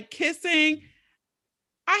feel like kissing,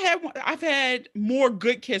 I've had more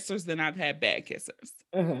good kissers than I've had bad kissers.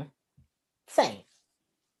 Mm-hmm. Same.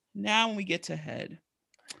 Now when we get to head,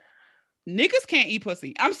 niggas can't eat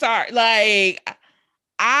pussy. I'm sorry. Like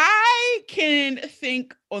I can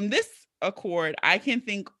think on this accord, I can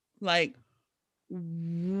think like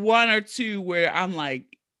one or two where I'm like,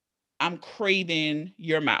 I'm craving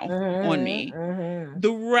your mouth on me. Mm-hmm.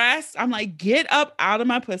 The rest, I'm like, get up out of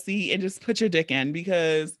my pussy and just put your dick in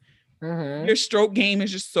because your stroke game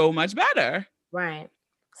is just so much better. Right.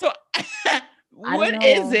 So what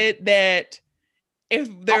is it that if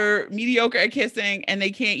they're mediocre at kissing and they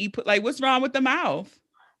can't eat, like what's wrong with the mouth?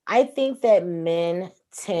 I think that men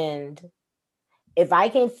tend, if I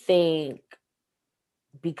can think,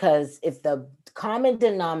 because if the common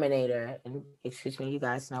denominator, and excuse me, you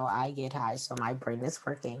guys know I get high, so my brain is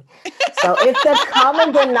working. So if the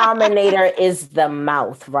common denominator is the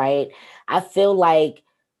mouth, right? I feel like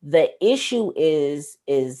the issue is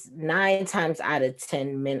 9 times out of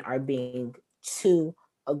 10 men are being too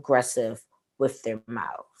aggressive with their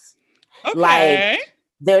mouths. Okay. Like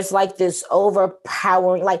there's like this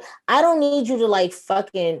overpowering, like I don't need you to like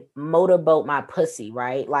fucking motorboat my pussy,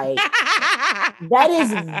 right? Like that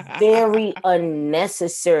is very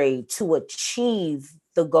unnecessary to achieve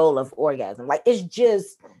the goal of orgasm. Like it's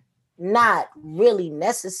just not really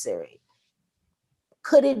necessary.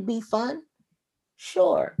 Could it be fun?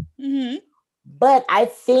 Sure. Mm-hmm. But I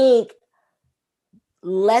think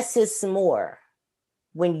less is more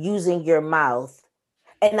when using your mouth.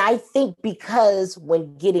 And I think because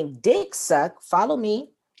when getting dick sucked, follow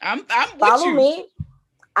me. I'm follow with you. Me.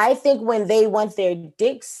 I think when they want their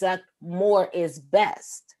dick sucked, more is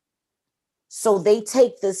best. So they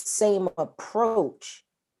take the same approach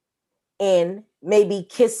in maybe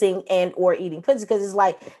kissing and or eating pussy, because it's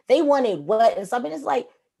like they want it wet and stuff. And it's like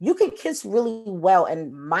you can kiss really well,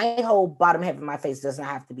 and my whole bottom half of my face doesn't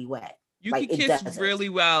have to be wet. You like, can kiss really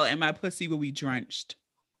well, and my pussy will be drenched.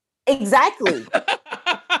 Exactly.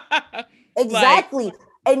 Exactly. Like,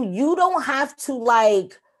 and you don't have to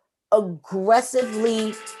like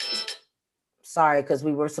aggressively. Sorry, because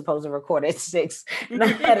we were supposed to record at 6. And I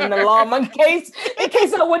had an alarm in case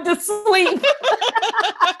I went to sleep.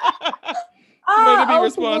 To be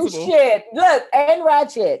responsible. Shit. Look, and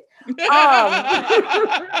ratchet.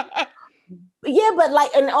 Yeah, but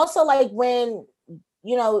like, and also like when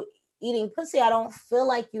eating pussy, I don't feel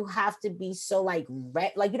like you have to be so like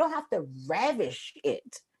you don't have to ravish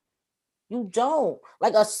it. You don't.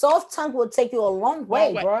 Like a soft tongue will take you a long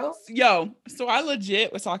way, bro. Yo, so I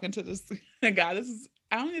legit was talking to this guy.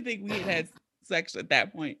 I don't even think we had sex at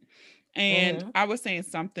that point. And I was saying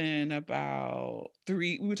something about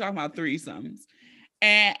we were talking about threesomes.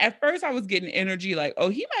 And at first I was getting energy like, oh,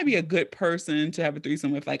 he might be a good person to have a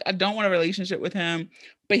threesome with. Like, I don't want a relationship with him,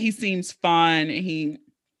 but he seems fun. And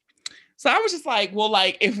so I was just like, well,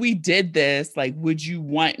 like, if we did this, like, would you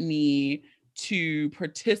want me to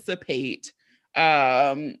participate?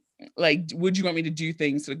 Like, would you want me to do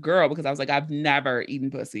things to the girl? Because I was like, I've never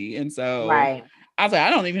eaten pussy. And so I was like, I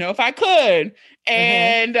don't even know if I could.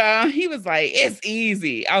 And he was like, it's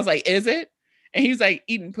easy. I was like, is it? And he's like,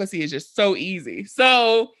 eating pussy is just so easy.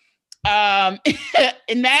 So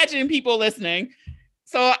imagine people listening.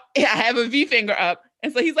 So I have a V finger up.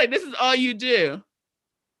 And so he's like, this is all you do.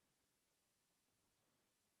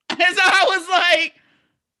 And so I was like,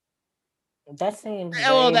 that seems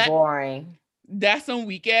well, very boring. That's some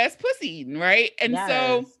weak ass pussy eating, right? And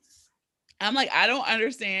so Yes. I'm like, I don't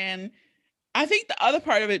understand. I think the other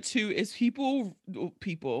part of it too is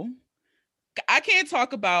people. I can't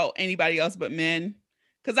talk about anybody else but men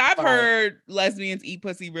because I've Right. heard lesbians eat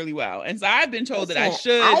pussy really well, and so I've been told that I Listen,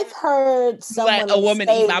 should I've heard some let a women woman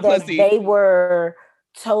eat say my that pussy. they were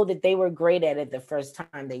told that they were great at it the first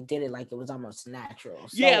time they did it, like it was almost natural.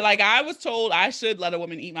 Yeah, So like I was told I should let a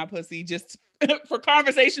woman eat my pussy just for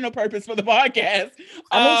conversational purpose for the podcast,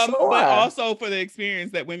 I mean, but sure. also for the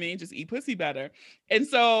experience that women just eat pussy better. And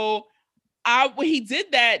so when he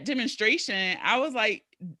did that demonstration, I was like,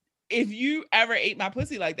 if you ever ate my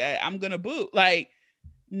pussy like that, I'm gonna boot. Like,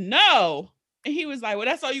 no. And he was like, well,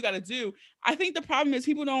 that's all you gotta do. I think the problem is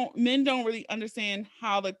men don't really understand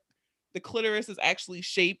how the clitoris is actually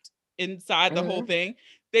shaped inside the whole thing.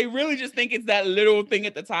 They really just think it's that little thing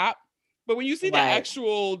at the top. But when you see the Right.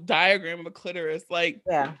 actual diagram of a clitoris, like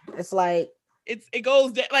Yeah, it's like it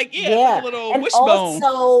goes like it's like a yeah, little and wishbone.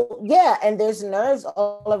 also yeah, and there's nerves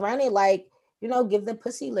all around it. Like give the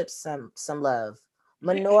pussy lips some love,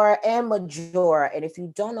 Yeah, minora and majora. And if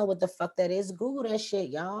you don't know what the fuck that is, Google that shit,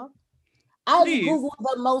 y'all. I please. Google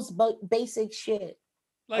the most basic shit.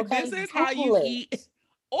 Like this Okay, is how you Google eat, it.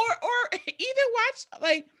 or even watch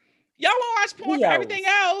like y'all want to watch porn for everything Videos,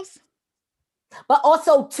 else. but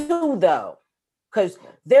also too though, because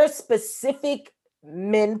there's specific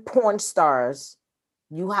men porn stars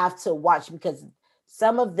you have to watch because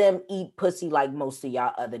some of them eat pussy like most of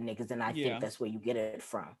y'all other niggas, and I think Yeah, that's where you get it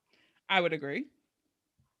from. I would agree.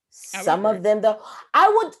 I would Some agree. of them though,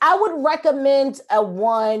 I would recommend a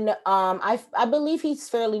one. I believe he's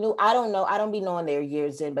fairly new. I don't know. I don't be knowing their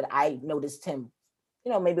years in, but I noticed him,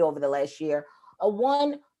 maybe over the last year. A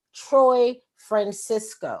one Troy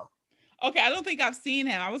Francisco. Okay, I don't think I've seen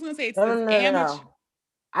him. I was gonna say it's No, no, this no, no, amateur. no.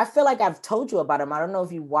 I feel like I've told you about him. I don't know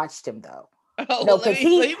if you watched him though. Oh, No, well, because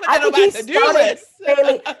let me put I that on think my he to-do started list.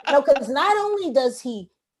 fairly. No, because not only does he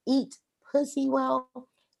eat pussy well,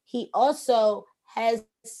 he also has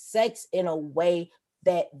sex in a way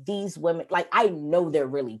that these women like. I know they're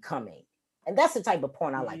really coming, and that's the type of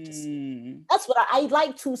porn I like to see. That's what I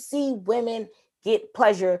like to see women get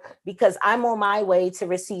pleasure because I'm on my way to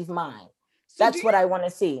receive mine. So That's what I want to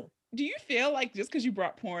see. do you feel like just because you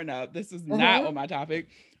brought porn up, this is not Mm-hmm. on my topic,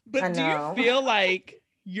 I but do you know. feel like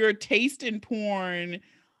your taste in porn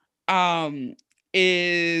um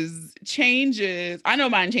is changes? I know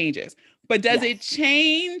mine changes, but does it Yes.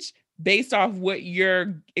 change based off what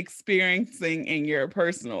you're experiencing in your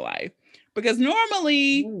personal life? Because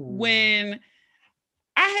normally Ooh. when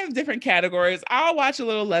I have different categories, I'll watch a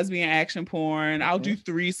little lesbian action porn, I'll do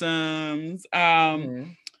Mm-hmm. threesomes, Mm-hmm.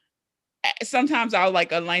 sometimes I'll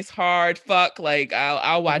like a nice hard fuck, like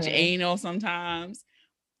I'll watch Mm-hmm. anal sometimes.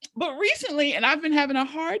 But recently, and I've been having a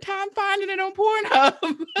hard time finding it on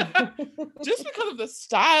Pornhub, just because of the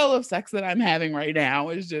style of sex that I'm having right now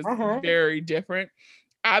is just Uh-huh. very different.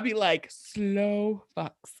 I'll be like slow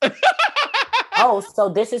fucks. Oh, so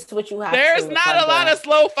this is what you have to There's look not a lot under. of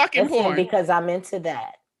slow fucking Listen, porn. because I'm into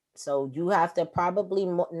that. So you have to probably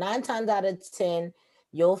 9 times out of 10,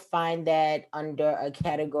 you'll find that under a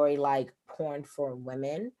category like porn for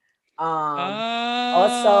women. Um,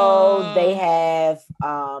 Also, they Oh, have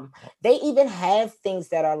they even have things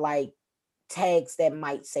that are like tags that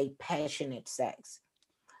might say passionate sex.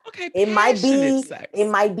 okay, It might passionate be it sex.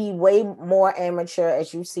 might be way more amateur.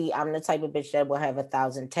 As you see, I'm the type of bitch that will have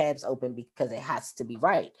 1,000 tabs open because it has to be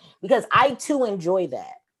right. Because I too enjoy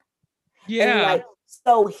that. And Yeah. like,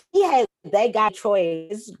 so he had that guy Troy,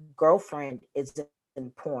 his girlfriend is in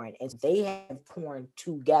porn, and so they have porn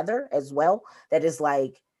together as well. That is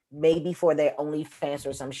like maybe for their OnlyFans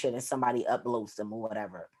or some shit, and somebody uploads them or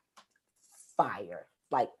whatever. Fire,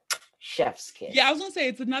 like chef's Yeah, I kiss. was gonna say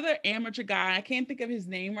it's another amateur guy. I can't think of his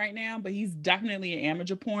name right now, but he's definitely an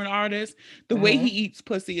amateur porn artist. The way he Mm-hmm. eats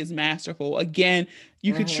pussy is masterful. Again,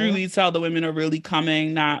 you could Mm-hmm. truly tell the women are really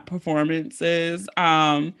coming, not performances.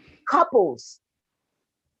 Couples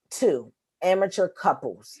too, amateur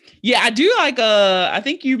couples. Yeah, I do like I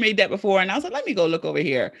think you made that before, and I was like, let me go look over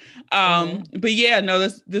here. Mm-hmm. But yeah, no,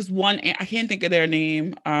 this one I can't think of their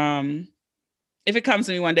name. If it comes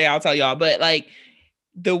to me one day, I'll tell y'all. But like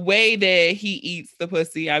the way that he eats the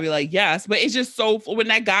pussy, I'd be like, yes. But it's just so when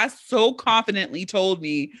that guy so confidently told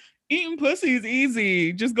me eating pussy is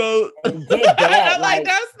easy, just go. And And did that I'm like, like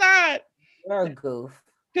that's not. you're a goof.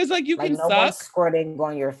 Because like you Like can no one's suck. squirting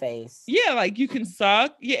on your face. Yeah, like you can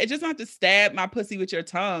suck. Yeah, it's just not to stab my pussy with your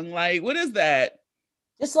tongue. Like, what is that?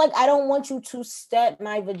 Just like I don't want you to stab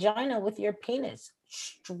my vagina with your penis.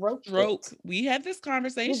 Stroke it. Stroke. We had this You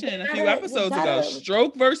conversation a few gotta, you episodes ago. gotta.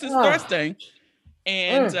 Stroke versus Ugh. thrusting.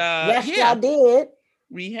 And Yes, y'all yeah, did.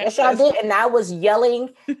 we had Yes, y'all this. did. And I was yelling,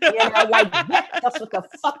 like, yes, that's what the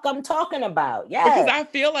fuck I'm talking about. Because Yes. I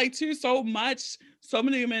feel like too so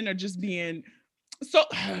many men are just being so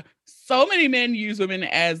so many men use women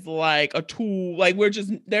as like a tool. Like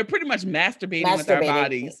they're pretty much masturbating with our Masturbating.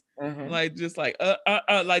 bodies. Mm-hmm. Like just like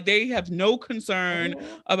like they have no concern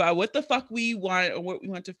Mm-hmm. about what the fuck we want or what we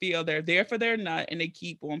want to feel. They're there for their nut and they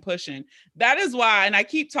keep on pushing. That is why, and I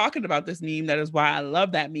keep talking about this meme. That is why I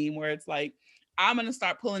love that meme where it's like, I'm gonna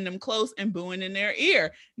start pulling them close and booing in their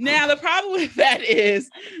ear. Now the problem with that is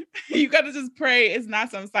you gotta just pray it's not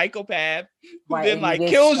some psychopath who Right. then And you like get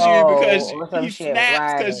kills you because or some he shit. snaps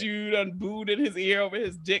Right. because you done booed in his ear over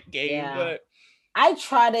his dick game. Yeah. But I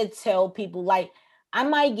try to tell people, like, I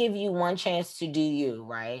might give you one chance to do you,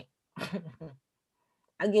 right?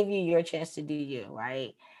 I'll give you your chance to do you,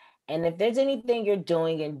 right? And if there's anything you're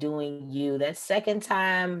doing and doing you, that second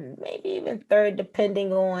time, maybe even third,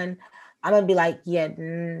 depending on, I'm gonna be like, yeah,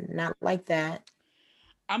 not like that,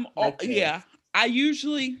 like yeah. this, I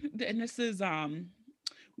usually, and this is with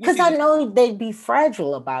because these, I know they'd be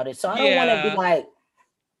fragile about it, so I don't want to be yeah, like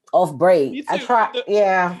off break. me I too. try,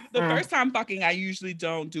 yeah, The first time fucking, I usually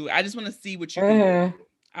don't do it. I just want to see what you can do. mm-hmm.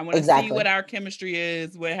 I want to see Exactly. what our chemistry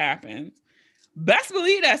is, what happens. Best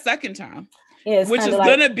believe that second time, Yeah, it's which kind is of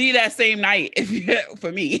like, gonna be that same night if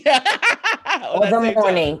for me or or that the same time.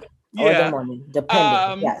 morning, Yeah,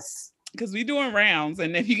 depending. Yes. because we doing rounds,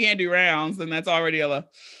 and if you can't do rounds, then that's already a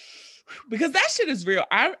because that shit is real.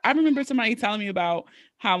 I remember somebody telling me about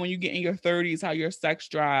how when you get in your 30s, how your sex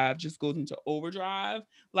drive just goes into overdrive.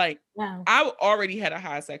 Like Yeah. I already had a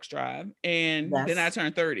high sex drive, and then I Yes.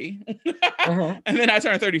 turned 30, Mm-hmm. and then I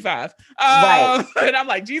turned 35, Right. and I'm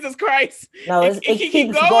like, Jesus Christ, No, it it can keep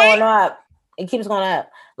keeps going. going up. It keeps going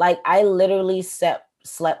up. Like I literally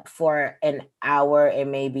slept for an hour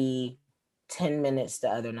and maybe 10 minutes the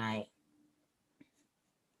other night.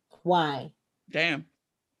 Why? Damn,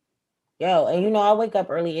 Yo, and I wake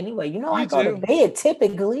up early anyway. I you go to do, bed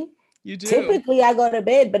typically. you do. Typically I go to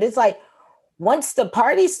bed, but it's like once the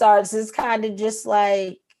party starts, it's kind of just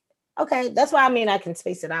like, okay, that's why I mean I can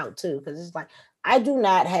space it out too. Cause it's like I do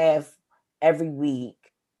not have every week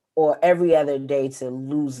or every other day to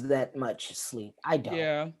lose that much sleep. I don't.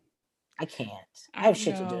 Yeah, I can't. I I have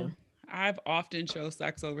shit to know. do. I've often chose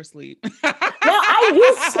sex over sleep. Now I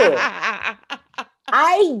used to.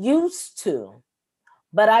 I used to.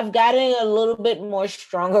 But I've gotten a little bit more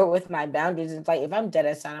stronger with my boundaries. It's like if I'm dead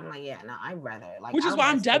aside, I'm like, yeah, no, I'd rather like Which is I'll why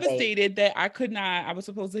I'm masturbate. devastated that I could not. I was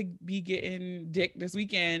supposed to be getting dick this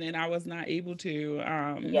weekend, and I was not able to.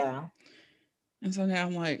 Yeah. And so now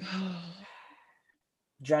I'm like,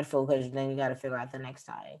 Dreadful because then you gotta figure out the next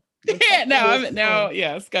time. Which yeah. Now hopefully I'm is now, soon.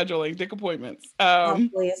 yeah, scheduling dick appointments.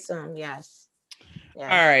 Hopefully it's soon. Yes. All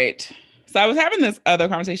Yes. right. So I was having this other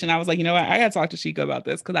conversation. I was like, you know what? I gotta talk to Shika about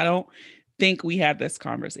this because I don't think we had this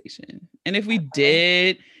conversation. And if we Okay.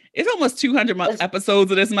 did, it's almost 200 It's, episodes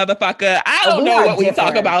of this motherfucker. I and don't we know are what we talk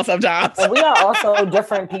different. about sometimes. And we are also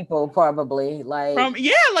different people, probably. From Like,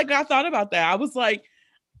 yeah, like I thought about that. I was like,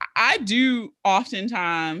 I do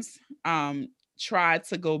oftentimes try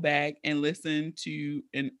to go back and listen to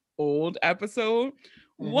an old episode.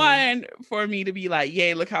 mm-hmm. One for me to be like,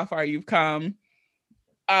 yay, look how far you've come.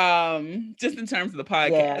 Just in terms of the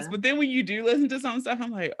podcast. Yeah. But then when you do listen to some stuff,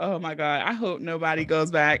 I'm like, oh my God, I hope nobody goes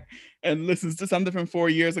back and listens to something from 4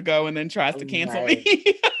 years ago and then tries to cancel me.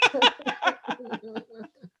 Right.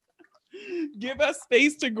 Give us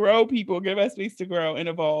space to grow, people. Give us space to grow and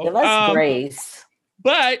evolve. Give us grace.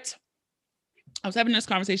 But I was having this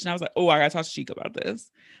conversation. I was like, oh, I gotta talk to Shika about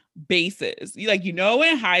this. Bases.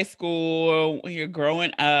 In high school, when you're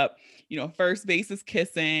growing up, first base is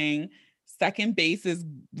kissing, second base is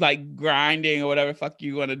like grinding or whatever fuck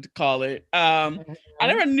you wanted to call it. I Mhm.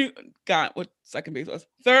 never got what second base was.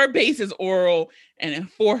 Third base is oral, and then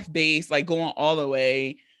fourth base, like going all the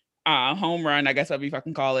way, home run, I guess whatever you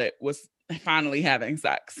fucking call it, was finally having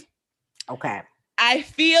sex. Okay. I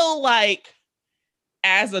feel like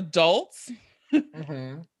as adults,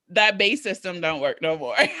 Mm-hmm. that base system don't work no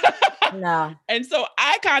more. No. And so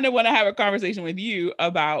I kind of want to have a conversation with you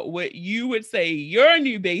about what you would say your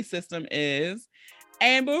new base system is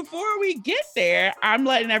And before we get there, I'm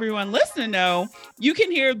letting everyone listening know you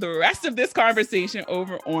can hear the rest of this conversation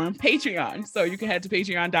over on Patreon. So you can head to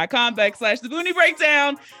patreon.com/The Boonie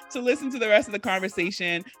Breakdown to listen to the rest of the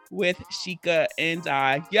conversation with Shika and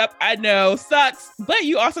I. Yep, I know, sucks, but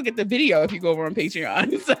you also get the video if you go over on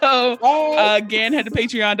Patreon. So again, head to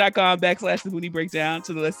patreon.com/The Boonie Breakdown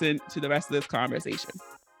to listen to the rest of this conversation.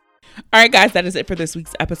 All right, guys, that is it for this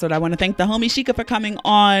week's episode. I want to thank the homie Shika for coming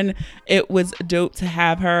on. It was dope to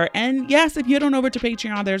have her. And yes, if you head on over to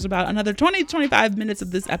Patreon, there's about another 20 to 25 minutes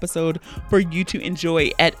of this episode for you to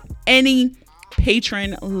enjoy at any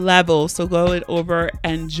patron level. So go over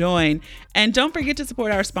and join. And don't forget to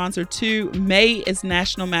support our sponsor too. May is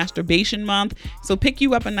National Masturbation Month. So pick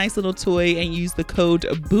you up a nice little toy and use the code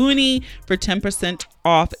BOONIE for 10%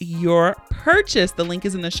 off your purchase. The link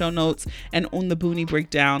is in the show notes and on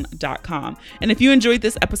thebooniebreakdown.com. And if you enjoyed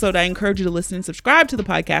this episode, I encourage you to listen and subscribe to the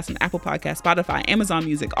podcast on Apple Podcasts, Spotify, Amazon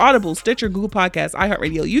Music, Audible, Stitcher, Google Podcasts,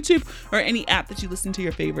 iHeartRadio, YouTube, or any app that you listen to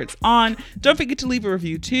your favorites on. Don't forget to leave a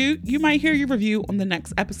review too. You might hear your review on the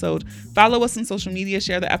next episode. Follow us on social media.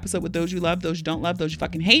 Share the episode with those you love, those you don't love, those you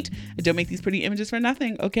fucking hate. And don't make these pretty images for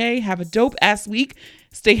nothing, okay? Have a dope ass week.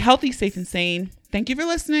 Stay healthy, safe, and sane. Thank you for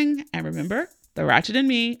listening. And remember, the ratchet in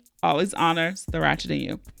me always honors the ratchet in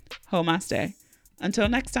you. Namaste. Until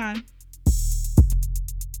next time.